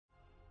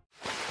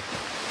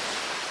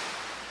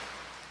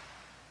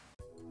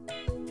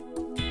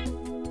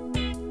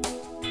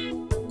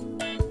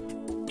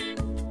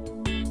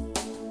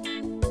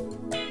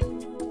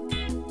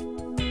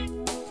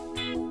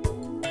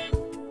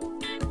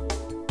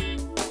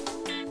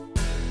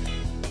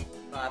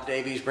Bob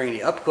Davies bringing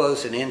you up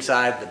close and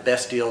inside the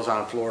best deals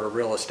on Florida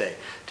real estate.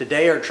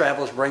 Today our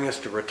travels bring us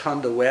to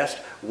Rotonda West,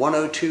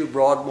 102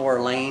 Broadmoor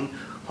Lane,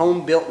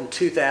 home built in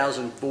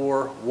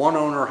 2004, one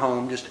owner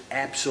home, just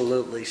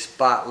absolutely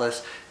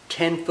spotless,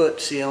 10-foot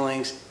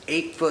ceilings,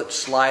 8-foot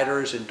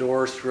sliders and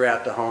doors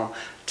throughout the home,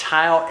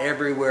 tile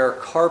everywhere,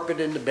 carpet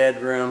in the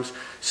bedrooms,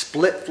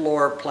 split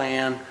floor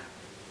plan,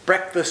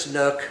 breakfast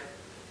nook.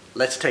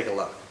 Let's take a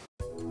look.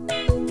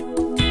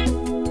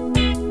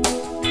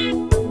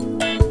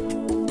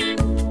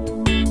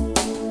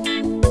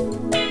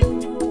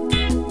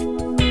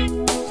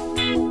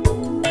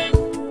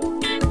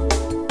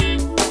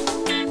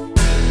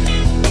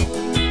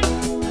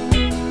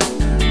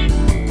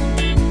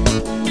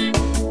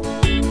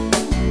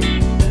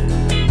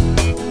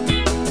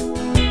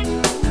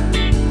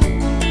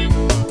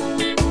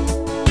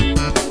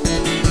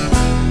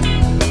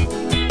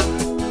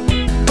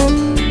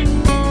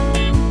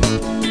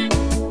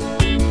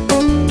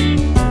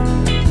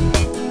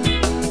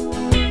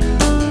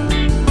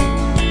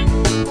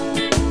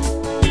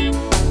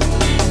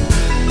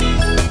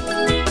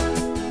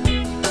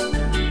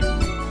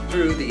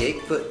 Through the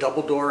 8-foot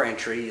double door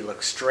entry, you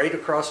look straight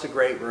across the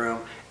great room,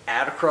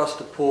 out across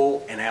the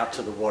pool, and out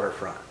to the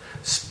waterfront.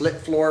 Split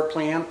floor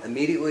plan.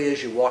 Immediately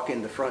as you walk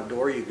in the front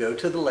door, you go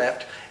to the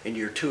left, and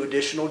your 2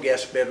 additional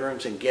guest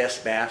bedrooms and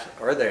guest bath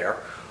are there.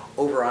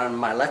 Over on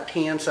my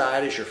left-hand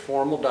side is your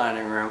formal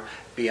dining room.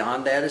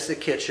 Beyond that is the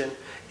kitchen.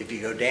 If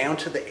you go down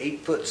to the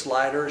 8-foot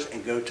sliders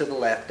and go to the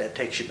left, that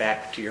takes you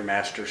back to your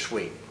master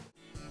suite.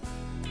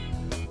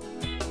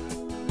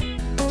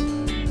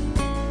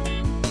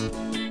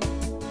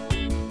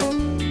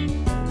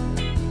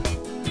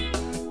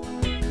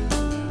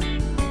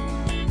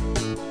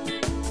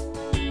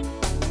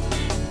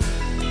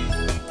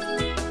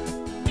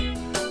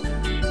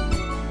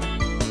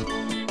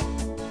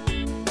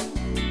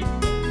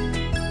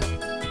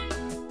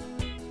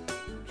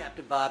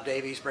 Captain Bob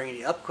Davies bringing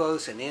you up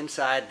close and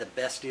inside the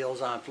best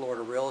deals on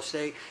Florida real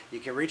estate. You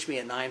can reach me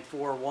at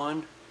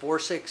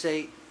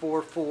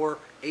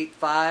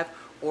 941-468-4485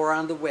 or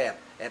on the web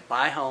at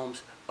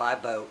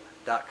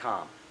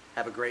buyhomesbuyboat.com.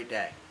 Have a great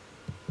day.